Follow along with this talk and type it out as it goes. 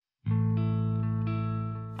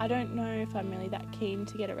I don't know if I'm really that keen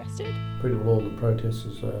to get arrested. Pretty well all the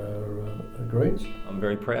protesters are Greens. I'm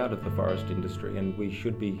very proud of the forest industry, and we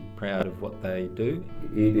should be proud of what they do.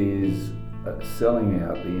 It is selling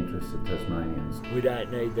out the interests of Tasmanians. We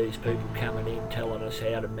don't need these people coming in telling us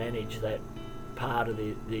how to manage that part of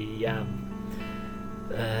the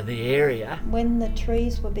area. When the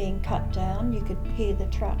trees were being cut down, you could hear the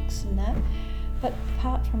trucks and that. But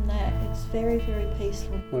apart from that, it's very, very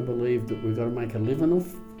peaceful. I believe that we've got to make a living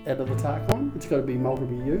out of the Tarkine. It's got to be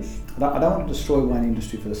multiple use. I don't want to destroy one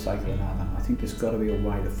industry for the sake of another. I think there's got to be a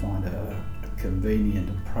way to find a convenient,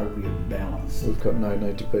 appropriate balance. We've got no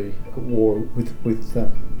need to be at war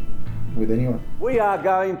with anyone. We are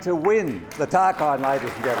going to win the Tarkine, ladies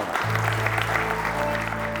and gentlemen.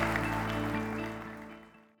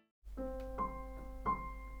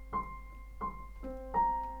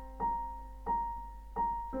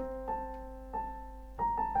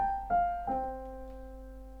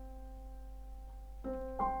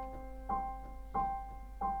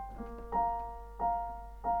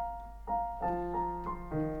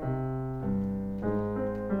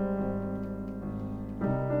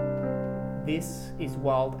 This is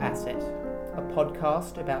Wild Asset, a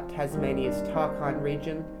podcast about Tasmania's Tarkine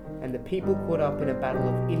region and the people caught up in a battle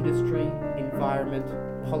of industry, environment,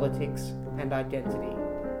 politics and identity.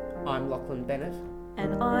 I'm Lachlan Bennett.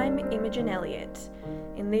 And I'm Imogen Elliott.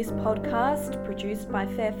 In this podcast, produced by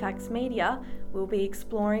Fairfax Media, we'll be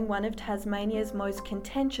exploring one of Tasmania's most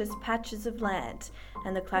contentious patches of land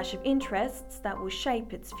and the clash of interests that will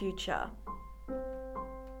shape its future.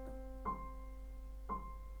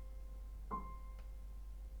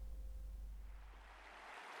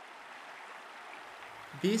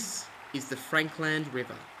 This is the Frankland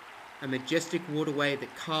River, a majestic waterway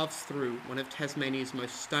that carves through one of Tasmania's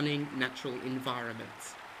most stunning natural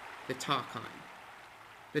environments, the Tarkine.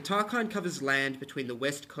 The Tarkine covers land between the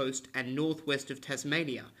west coast and northwest of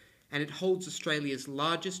Tasmania, and it holds Australia's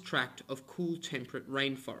largest tract of cool temperate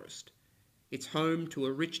rainforest. It's home to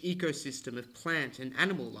a rich ecosystem of plant and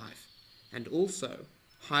animal life, and also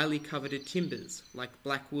highly coveted timbers like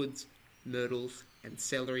blackwoods, myrtles, and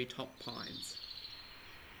celery-top pines.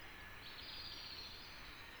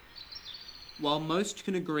 While most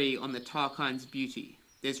can agree on the Tarkine's beauty,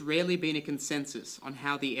 there's rarely been a consensus on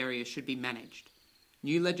how the area should be managed.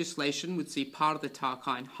 New legislation would see part of the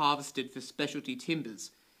Tarkine harvested for specialty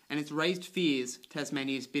timbers, and it's raised fears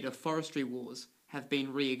Tasmania's bitter forestry wars have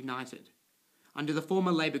been reignited. Under the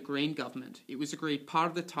former Labor Green government, it was agreed part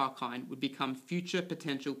of the Tarkine would become future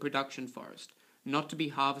potential production forest, not to be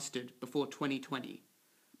harvested before 2020.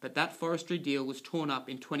 But that forestry deal was torn up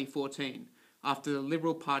in 2014, after the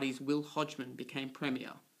Liberal Party's Will Hodgman became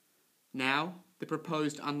Premier. Now, the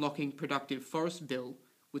proposed Unlocking Productive Forest Bill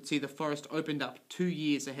would see the forest opened up 2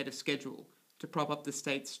 years ahead of schedule to prop up the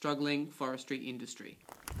state's struggling forestry industry.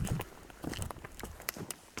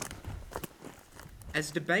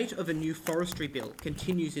 As debate of a new forestry bill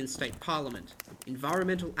continues in state parliament,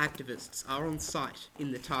 environmental activists are on site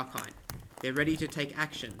in the Tarkine. They're ready to take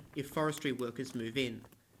action if forestry workers move in.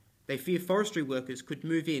 They fear forestry workers could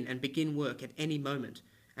move in and begin work at any moment,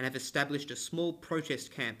 and have established a small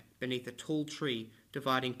protest camp beneath a tall tree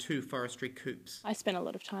dividing two forestry coops. I spent a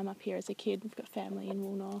lot of time up here as a kid. We've got family in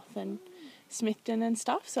Woolnorth and Smithton and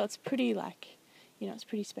stuff, so it's pretty it's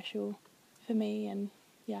pretty special for me, and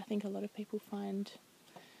yeah, I think a lot of people find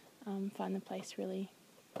the place really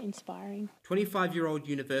inspiring. 25-year-old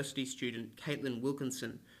university student Caitlin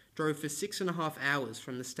Wilkinson drove for 6.5 hours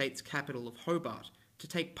from the state's capital of Hobart to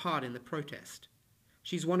take part in the protest.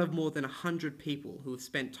 She's one of more than 100 people who have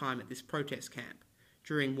spent time at this protest camp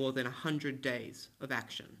during more than 100 days of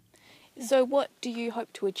action. So what do you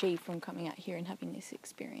hope to achieve from coming out here and having this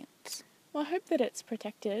experience? Well, I hope that it's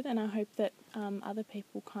protected, and I hope that other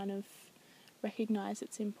people kind of recognise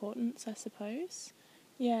its importance, I suppose.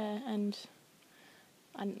 Yeah, and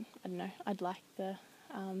I don't know, I'd like the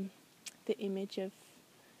image of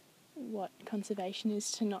what conservation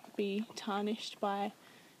is to not be tarnished by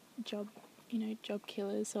job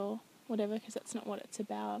killers or whatever, because that's not what it's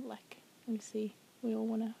about. Like, obviously we all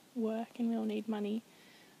want to work and we all need money,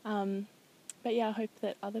 but yeah, I hope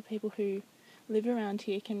that other people who live around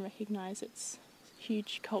here can recognise its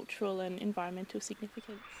huge cultural and environmental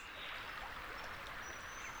significance.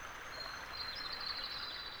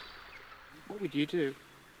 What would you do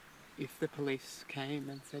if the police came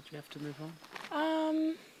and said you have to move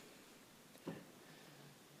on?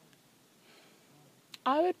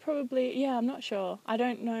 I would probably, I'm not sure. I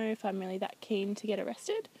don't know if I'm really that keen to get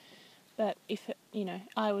arrested, but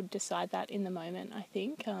I would decide that in the moment, I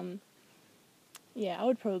think. I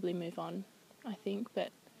would probably move on, I think, but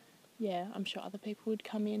yeah, I'm sure other people would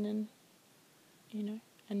come in and, you know,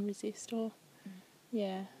 and resist, or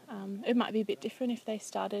it might be a bit different if they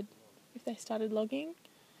started logging.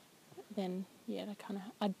 Then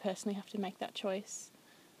I'd personally have to make that choice,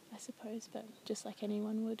 I suppose, but just like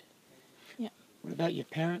anyone would. Yeah. What about your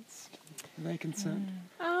parents? Are they concerned?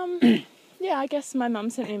 Yeah, I guess my mum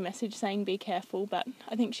sent me a message saying be careful, but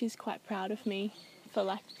I think she's quite proud of me for,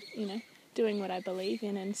 like, you know, doing what I believe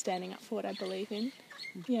in and standing up for what I believe in.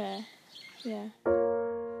 Yeah.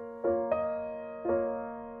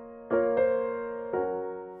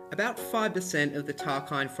 About 5% of the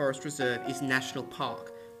Tarkine Forest Reserve is national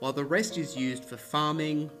park, while the rest is used for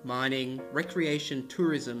farming, mining, recreation,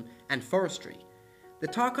 tourism and forestry. The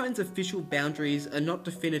Tarkine's official boundaries are not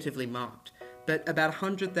definitively marked, but about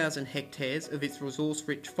 100,000 hectares of its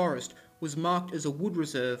resource-rich forest was marked as a wood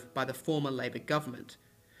reserve by the former Labor government.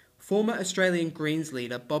 Former Australian Greens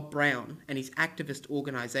leader Bob Brown and his activist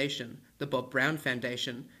organisation, the Bob Brown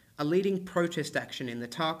Foundation, are leading protest action in the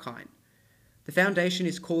Tarkine. The foundation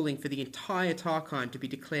is calling for the entire Tarkine to be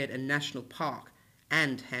declared a national park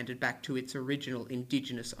and handed back to its original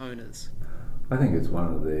Indigenous owners. I think it's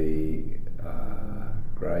one of the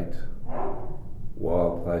great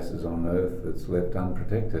wild places on earth that's left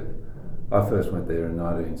unprotected. I first went there in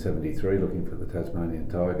 1973 looking for the Tasmanian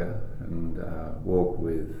tiger and walked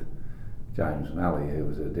with James Malley, who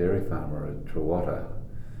was a dairy farmer at Trewhatta,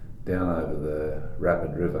 down over the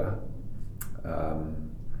Rapid River.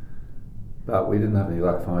 But we didn't have any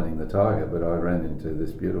luck finding the tiger, but I ran into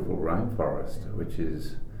this beautiful rainforest, which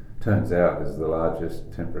turns out is the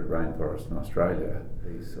largest temperate rainforest in Australia,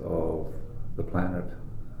 piece of the planet.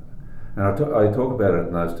 And I talk about it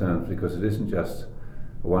in those terms because it isn't just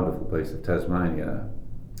a wonderful piece of Tasmania.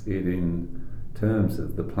 It, in terms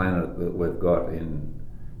of the planet that we've got in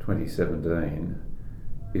 2017,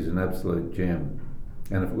 is an absolute gem.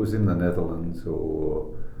 And if it was in the Netherlands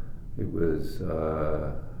or it was,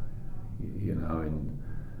 in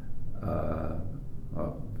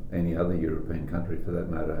any other European country for that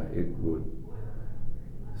matter, it would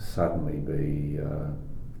suddenly be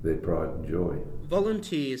their pride and joy.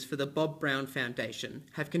 Volunteers for the Bob Brown Foundation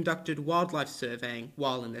have conducted wildlife surveying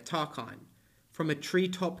while in the Tarkine. From a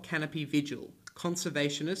treetop canopy vigil,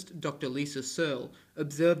 conservationist Dr. Lisa Searle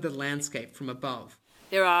observed the landscape from above.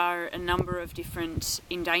 There are a number of different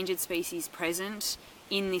endangered species present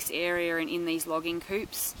in this area and in these logging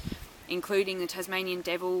coops, including the Tasmanian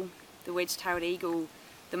devil, the wedge-tailed eagle,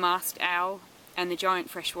 the masked owl and the giant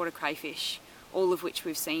freshwater crayfish, all of which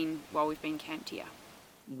we've seen while we've been camped here.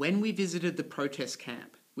 When we visited the protest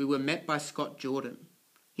camp, we were met by Scott Jordan.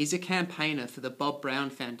 He's a campaigner for the Bob Brown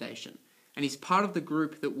Foundation, and he's part of the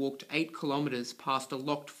group that walked 8 kilometres past a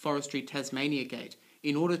locked Forestry Tasmania gate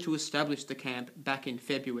in order to establish the camp back in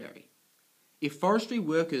February. If forestry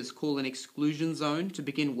workers call an exclusion zone to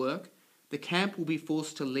begin work, the camp will be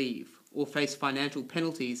forced to leave or face financial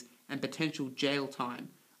penalties and potential jail time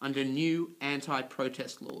under new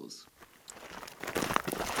anti-protest laws.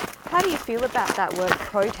 How do you feel about that word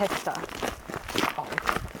protester?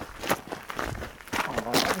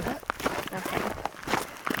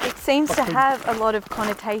 Okay. It seems to have a lot of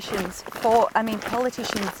connotations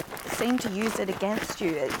politicians seem to use it against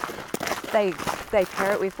you. They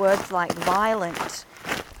pair it with words like violent,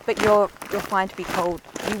 but you're fine to be told.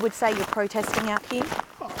 You would say you're protesting out here?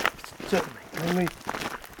 Oh, certainly. I mean,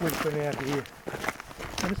 we've been out here,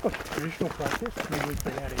 and it's not a traditional protest. I mean, we've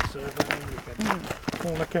been out here surveying, we've had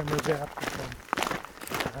corner cameras out,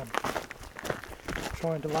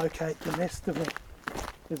 trying to locate the nest of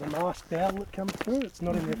there's a masked owl that comes through. It's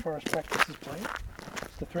not in their forest practices plan.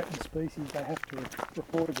 It's a threatened species they have to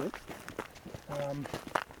report it with.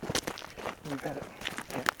 We've had it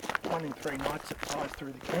 1 in 3 nights it flies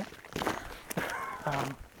through the camp.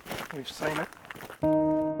 We've seen it.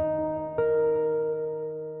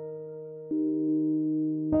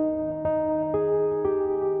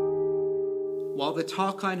 While the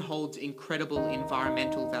Tarkine holds incredible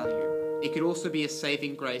environmental value, it could also be a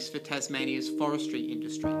saving grace for Tasmania's forestry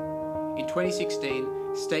industry. In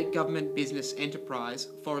 2016, state government business enterprise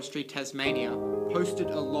Forestry Tasmania posted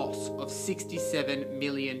a loss of $67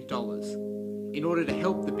 million. In order to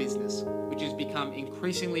help the business, which has become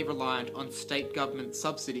increasingly reliant on state government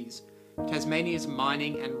subsidies, Tasmania's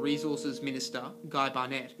Mining and Resources Minister, Guy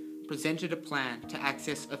Barnett, presented a plan to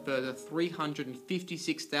access a further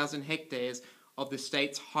 356,000 hectares of the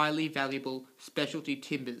state's highly valuable specialty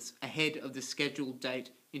timbers ahead of the scheduled date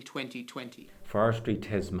in 2020. Forestry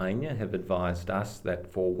Tasmania have advised us that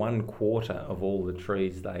for 1/4 of all the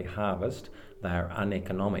trees they harvest, they are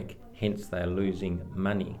uneconomic, hence they are losing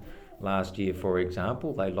money. Last year, for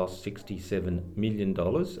example, they lost $67 million,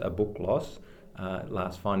 a book loss,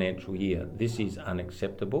 last financial year. This is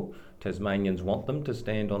unacceptable. Tasmanians want them to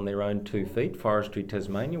stand on their own 2 feet. Forestry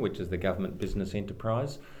Tasmania, which is the government business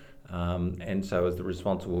enterprise, and so as the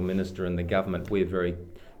responsible minister and the government, we're very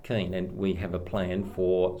keen, and we have a plan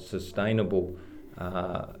for sustainable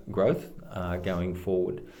growth going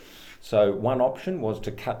forward. So one option was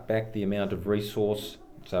to cut back the amount of resource,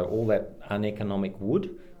 so all that uneconomic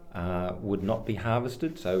wood would not be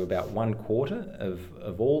harvested, so about 1/4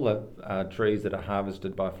 of all the trees that are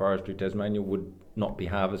harvested by Forestry Tasmania would not be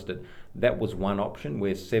harvested. That was one option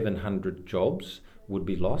where 700 jobs would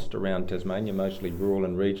be lost around Tasmania, mostly rural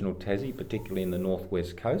and regional Tassie, particularly in the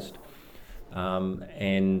northwest coast.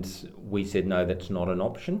 And we said, no, that's not an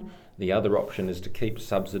option. The other option is to keep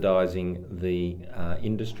subsidising the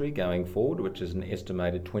industry going forward, which is an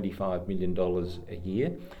estimated $25 million a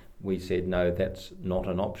year. We said, no, that's not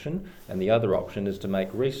an option. And the other option is to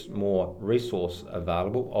make more resource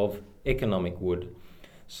available of economic wood.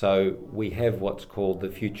 So we have what's called the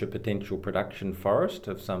Future Potential Production Forest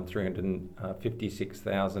of some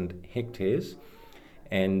 356,000 hectares,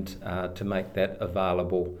 and to make that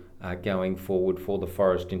available going forward for the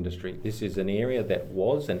forest industry. This is an area that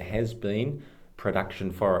was and has been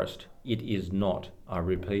production forest. It is not, I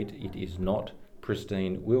repeat, it is not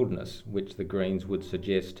pristine wilderness, which the Greens would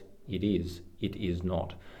suggest it is. It is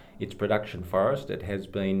not. It's production forest. It has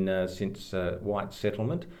been since white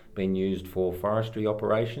settlement, been used for forestry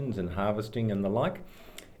operations and harvesting and the like.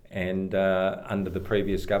 And under the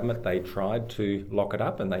previous government, they tried to lock it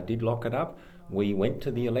up, and they did lock it up. We went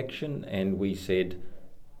to the election and we said,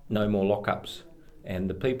 no more lockups. And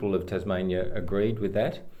the people of Tasmania agreed with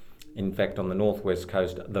that. In fact, on the northwest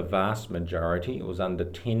coast, the vast majority, it was under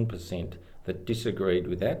 10% that disagreed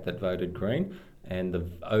with that voted Green, and the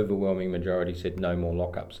overwhelming majority said no more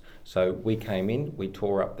lockups. So we came in, we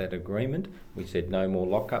tore up that agreement, we said no more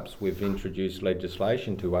lockups. We've introduced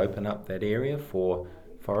legislation to open up that area for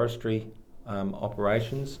forestry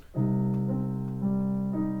operations.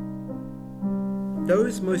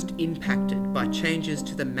 Those most impacted by changes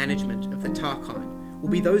to the management of the Tarkine will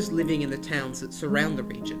be those living in the towns that surround the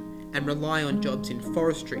region and rely on jobs in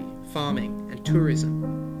forestry, farming and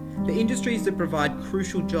tourism. The industries that provide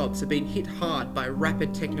crucial jobs have been hit hard by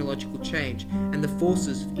rapid technological change and the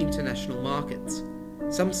forces of international markets.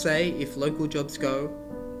 Some say if local jobs go,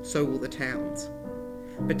 so will the towns.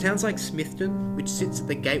 But towns like Smithton, which sits at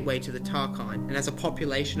the gateway to the Tarkine and has a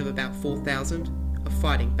population of about 4,000, are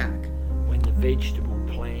fighting back. When the vegetable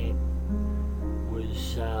plant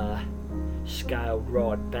was scaled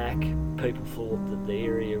right back, people thought that the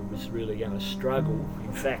area was really going to struggle.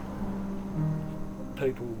 In fact,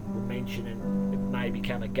 people were mentioning it may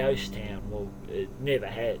become a ghost town. Well, it never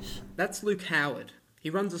has. That's Luke Howard. He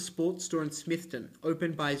runs a sports store in Smithton,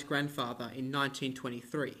 opened by his grandfather in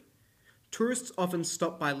 1923. Tourists often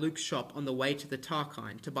stop by Luke's shop on the way to the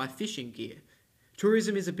Tarkine to buy fishing gear.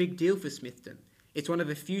 Tourism is a big deal for Smithton. It's one of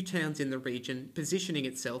a few towns in the region positioning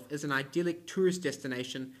itself as an idyllic tourist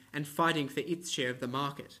destination and fighting for its share of the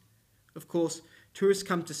market. Of course, tourists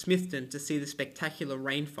come to Smithton to see the spectacular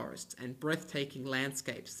rainforests and breathtaking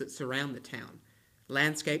landscapes that surround the town.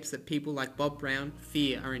 Landscapes that people like Bob Brown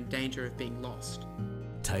fear are in danger of being lost.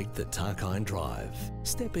 Take the Tarkine Drive.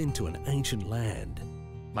 Step into an ancient land.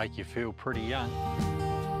 Make you feel pretty young.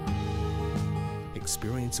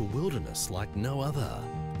 Experience a wilderness like no other.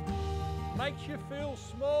 Makes you feel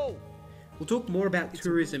small. We'll talk more about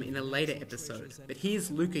tourism in a later episode, but here's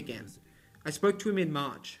Luke again. I spoke to him in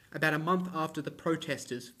March, about a month after the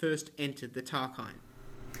protesters first entered the Tarkine.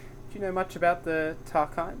 Do you know much about the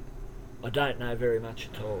Tarkine? I don't know very much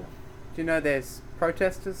at all. Do you know there's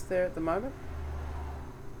protesters there at the moment?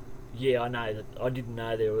 Yeah, I know that. I didn't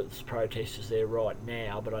know there was protesters there right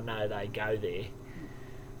now, but I know they go there.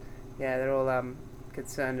 Yeah, they're all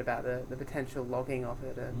concerned about the potential logging of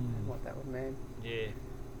it and what that would mean. Yeah.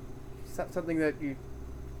 Is that something that you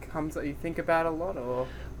think about a lot, or?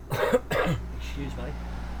 Excuse me.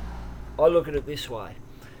 I look at it this way.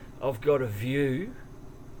 I've got a view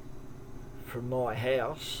from my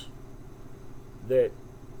house that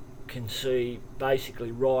can see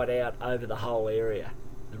basically right out over the whole area,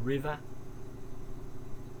 the river,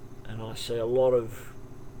 and I see a lot of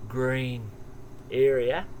green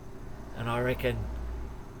area, and I reckon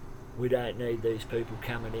we don't need these people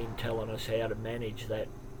coming in telling us how to manage that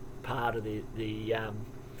part of the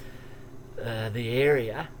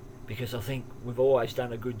area, because I think we've always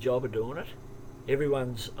done a good job of doing it.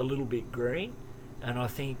 Everyone's a little bit green, and I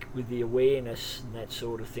think with the awareness and that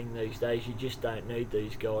sort of thing these days, you just don't need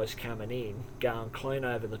these guys coming in, going clean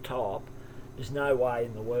over the top, There's no way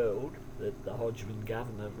in the world that the Hodgman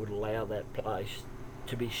government would allow that place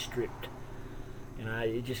to be stripped. You know,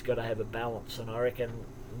 you just got to have a balance, and I reckon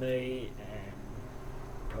me and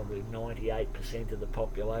probably 98% of the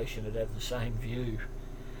population would have the same view.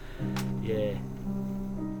 Yeah.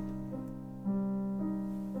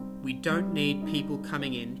 We don't need people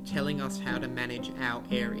coming in telling us how to manage our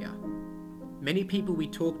area. Many people we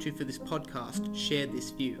talked to for this podcast share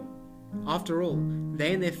this view. After all,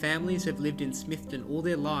 they and their families have lived in Smithton all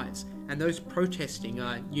their lives, and those protesting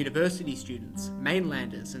are university students,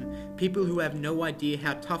 mainlanders, and people who have no idea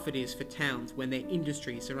how tough it is for towns when their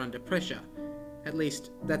industries are under pressure. At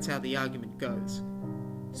least, that's how the argument goes.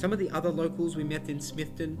 Some of the other locals we met in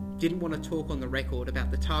Smithton didn't want to talk on the record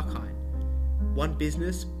about the Tarkine. One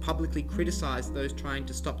business publicly criticised those trying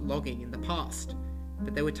to stop logging in the past,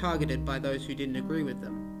 but they were targeted by those who didn't agree with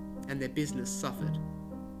them, and their business suffered.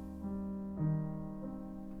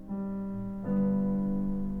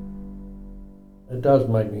 It does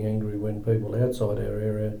make me angry when people outside our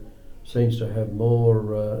area seems to have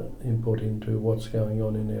more input into what's going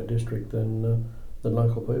on in our district than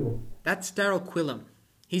local people. That's Daryl Quillam.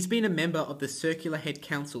 He's been a member of the Circular Head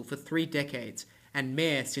Council for 3 decades and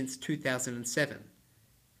mayor since 2007.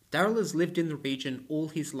 Daryl has lived in the region all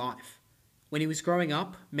his life. When he was growing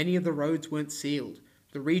up, many of the roads weren't sealed,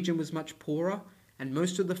 the region was much poorer, and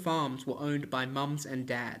most of the farms were owned by mums and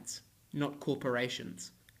dads, not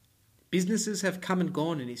corporations. Businesses have come and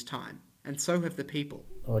gone in his time, and so have the people.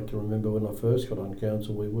 I can remember when I first got on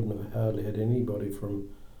council, we wouldn't have hardly had anybody from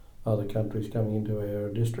other countries coming into our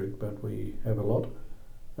district, but we have a lot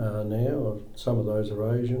now. Some of those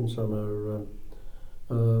are Asian, some are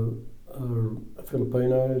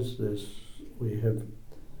Filipinos. We have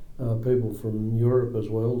people from Europe as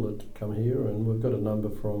well that come here, and we've got a number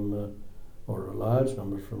from, or a large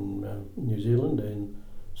number from New Zealand, and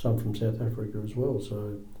some from South Africa as well.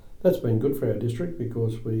 So that's been good for our district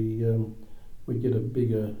because we get a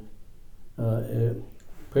bigger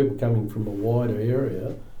people coming from a wider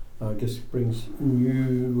area. I guess brings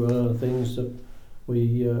new things that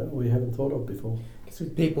we haven't thought of before.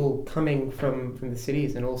 With people coming from the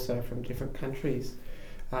cities and also from different countries,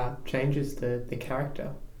 changes the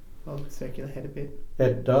character of the Circular Head a bit.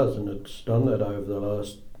 It does, and it's done that over the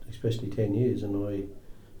last, especially 10 years, and I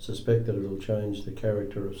suspect that it'll change the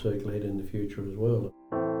character of Circular Head in the future as well.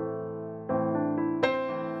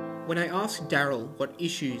 When I asked Daryl what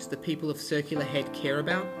issues the people of Circular Head care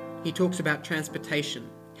about, he talks about transportation,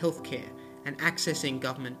 healthcare, and accessing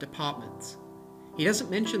government departments. He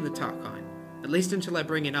doesn't mention the Tarkine, at least until I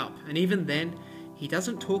bring it up, and even then, he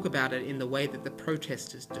doesn't talk about it in the way that the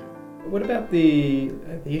protesters do. What about the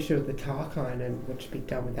issue of the Tarkine and what should be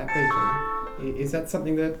done with that region? Is that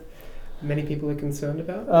something that many people are concerned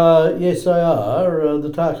about? Yes, they are. The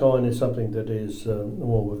Tarkine is something that is,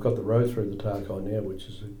 well, we've got the road through the Tarkine now, which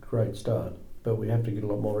is a great start, but we have to get a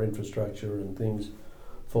lot more infrastructure and things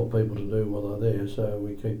for people to do while they're there, so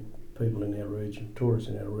we keep people in our region, tourists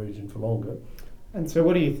in our region for longer. And so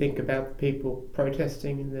what do you think about people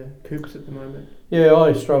protesting in the coops at the moment? Yeah,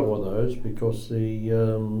 I struggle with those because there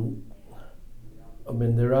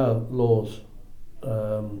are laws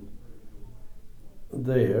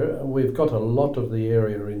there. We've got a lot of the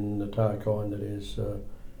area in the Tarkine that is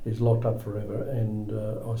locked up forever, and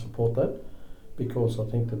I support that because I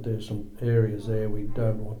think that there's some areas there we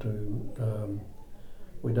don't want to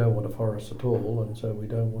forest at all, and so we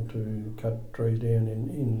don't want to cut trees down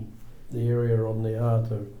in the area on the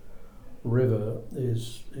Arthur River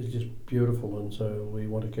is just beautiful, and so we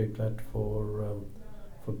want to keep that for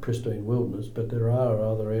pristine wilderness. But there are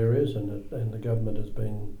other areas, and the government have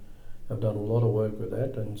done a lot of work with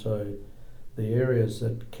that, and so the areas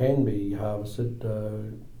that can be harvested,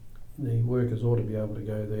 the workers ought to be able to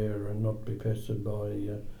go there and not be pestered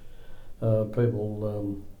by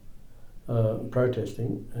people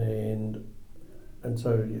protesting, and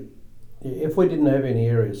so if we didn't have any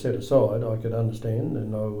areas set aside, I could understand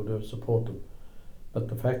and I would support them. But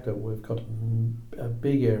the fact that we've got a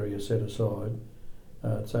big area set aside,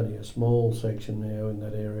 it's only a small section now in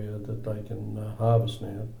that area that they can harvest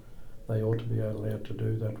now. They ought to be allowed to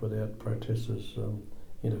do that without protesters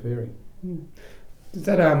interfering. Does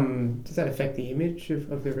that affect the image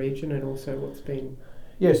of the region and also what's been?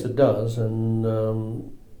 Yes, it does, and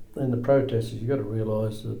the protesters, you've got to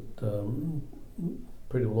realise that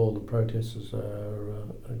pretty well all the protesters are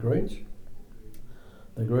Greens.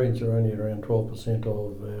 The Greens are only around 12%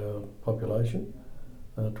 of our population,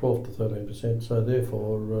 12 to 13%. So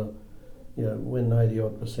therefore, when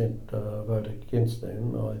 80-odd% vote against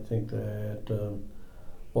them, I think that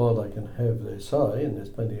while they can have their say, and there's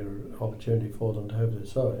plenty of opportunity for them to have their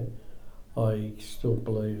say, I still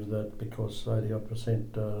believe that because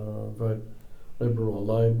 80% vote Liberal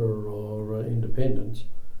or Labor or Independents,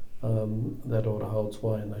 that ought to hold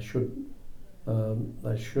sway, and they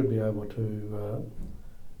should be able to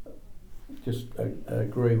just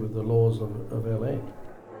agree with the laws of our land.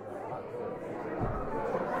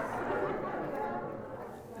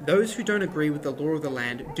 Those who don't agree with the law of the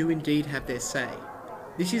land do indeed have their say.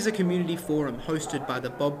 This is a community forum hosted by the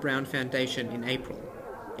Bob Brown Foundation in April.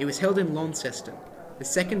 It was held in Launceston, the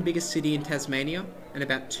second biggest city in Tasmania and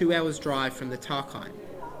about 2 hours' drive from the Tarkine.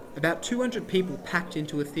 About 200 people packed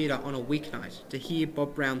into a theatre on a weeknight to hear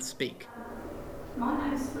Bob Brown speak. My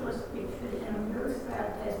name's Phyllis Bickford and I'm very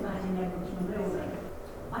proud Tasmanian Aboriginal building.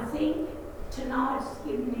 I think tonight's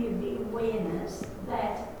given me a big awareness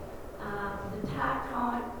that the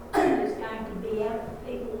Tarkine is going to be our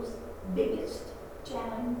people's biggest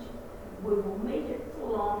challenge. We will meet it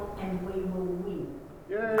full on and we will win.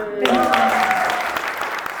 Yay!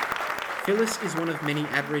 Phyllis is one of many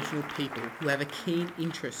Aboriginal people who have a keen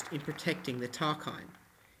interest in protecting the Tarkine.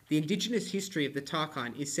 The Indigenous history of the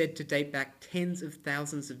Tarkine is said to date back tens of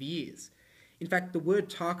thousands of years. In fact, the word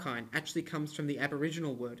Tarkine actually comes from the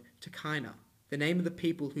Aboriginal word Takina, the name of the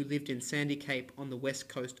people who lived in Sandy Cape on the west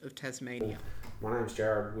coast of Tasmania. My name's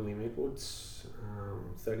Jared William Edwards,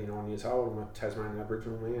 39 years old. I'm a Tasmanian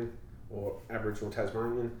Aboriginal man, or Aboriginal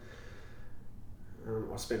Tasmanian.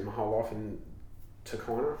 I spent my whole life in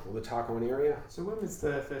Takina, or the Tarkine area. So when was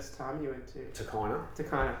the first time you went to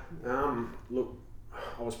Takina? Look,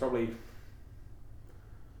 I was probably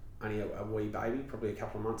only a wee baby, probably a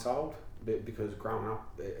couple of months old, because growing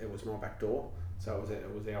up it was my back door. So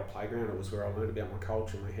it was our playground. It was where I learned about my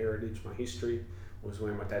culture, my heritage, my history. It was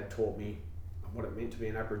where my dad taught me what it meant to be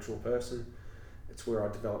an Aboriginal person. It's where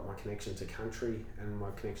I developed my connection to country and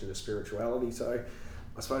my connection to spirituality. So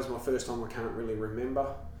I suppose my first time I can't really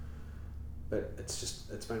remember, but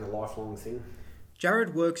it's been a lifelong thing.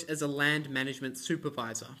 Jared works as a land management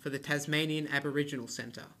supervisor for the Tasmanian Aboriginal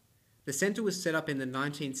Centre. The centre was set up in the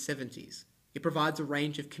 1970s. It provides a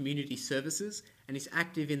range of community services and is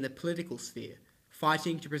active in the political sphere,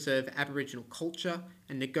 fighting to preserve Aboriginal culture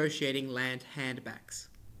and negotiating land handbacks.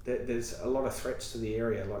 There's a lot of threats to the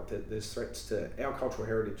area, there's threats to our cultural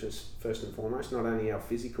heritage first and foremost, not only our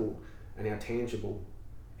physical and our tangible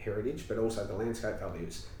heritage, but also the landscape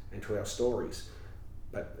values and to our stories.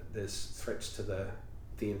 But there's threats to the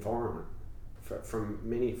environment from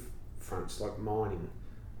many fronts, like mining,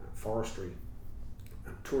 forestry,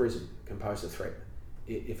 tourism can pose a threat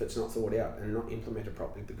if it's not thought out and not implemented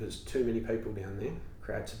properly, because too many people down there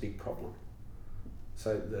creates a big problem.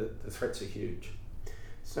 So the threats are huge.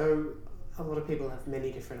 So a lot of people have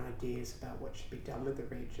many different ideas about what should be done with the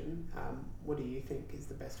region. What do you think is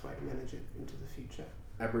the best way to manage it into the future?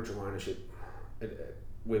 Aboriginal ownership.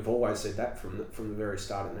 We've always said that from the very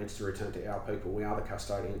start. It needs to return to our people. We are the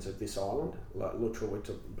custodians of this island. Literally,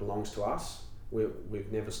 it belongs to us.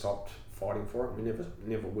 We've never stopped fighting for it. We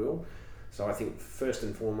never will. So I think first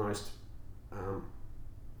and foremost,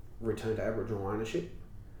 return to Aboriginal ownership,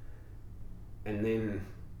 and then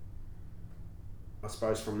I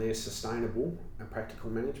suppose from there sustainable and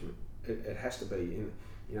practical management. It has to be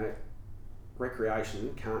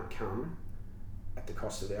recreation can't come at the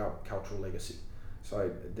cost of our cultural legacy.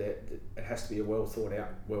 So it has to be a well thought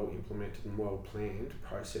out, well implemented and well planned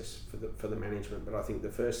process for the management. But I think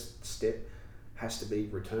the first step has to be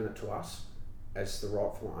return it to us as the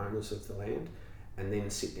rightful owners of the land, and then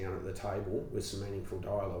sit down at the table with some meaningful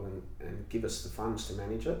dialogue and give us the funds to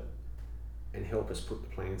manage it and help us put the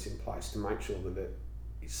plans in place to make sure that it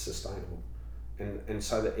is sustainable and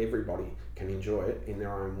so that everybody can enjoy it in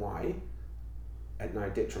their own way at no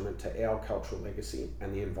detriment to our cultural legacy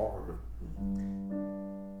and the environment.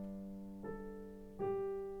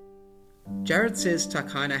 Jared says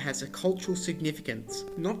Takina has a cultural significance,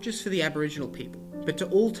 not just for the Aboriginal people, but to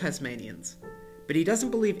all Tasmanians. But he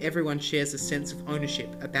doesn't believe everyone shares a sense of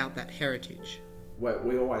ownership about that heritage.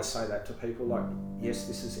 We always say that to people, like, yes,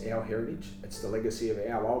 this is our heritage, it's the legacy of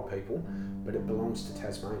our old people, but it belongs to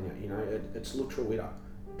Tasmania. It's Lutruwita.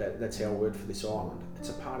 That's our word for this island. It's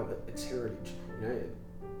a part of it, it's heritage.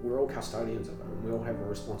 We're all custodians of it, and we all have a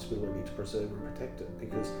responsibility to preserve and protect it,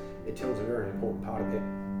 because it tells a very important part of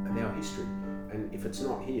our history. And if it's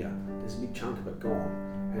not here, there's a big chunk of it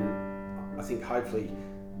gone. And I think hopefully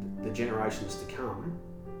the generations to come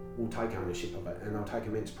will take ownership of it, and they'll take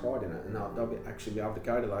immense pride in it, and they'll actually be able to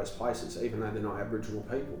go to those places, even though they're not Aboriginal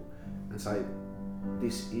people, and say,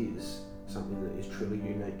 this is something that is truly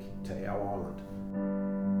unique to our island.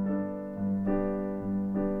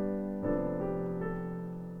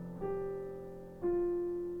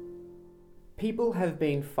 People have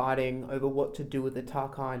been fighting over what to do with the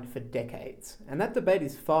Tarkine for decades, and that debate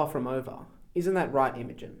is far from over. Isn't that right,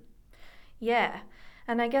 Imogen? Yeah,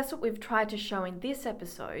 and I guess what we've tried to show in this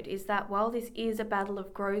episode is that while this is a battle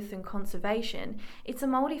of growth and conservation, it's a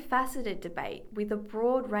multifaceted debate with a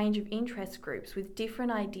broad range of interest groups with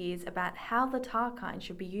different ideas about how the Tarkine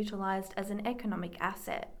should be utilised as an economic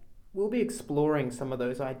asset. We'll be exploring some of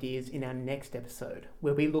those ideas in our next episode,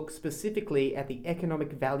 where we look specifically at the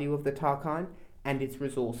economic value of the Tarkine and its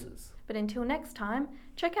resources. But until next time,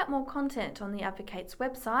 check out more content on The Advocate's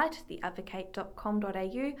website,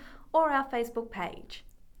 theadvocate.com.au, or our Facebook page.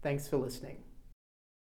 Thanks for listening.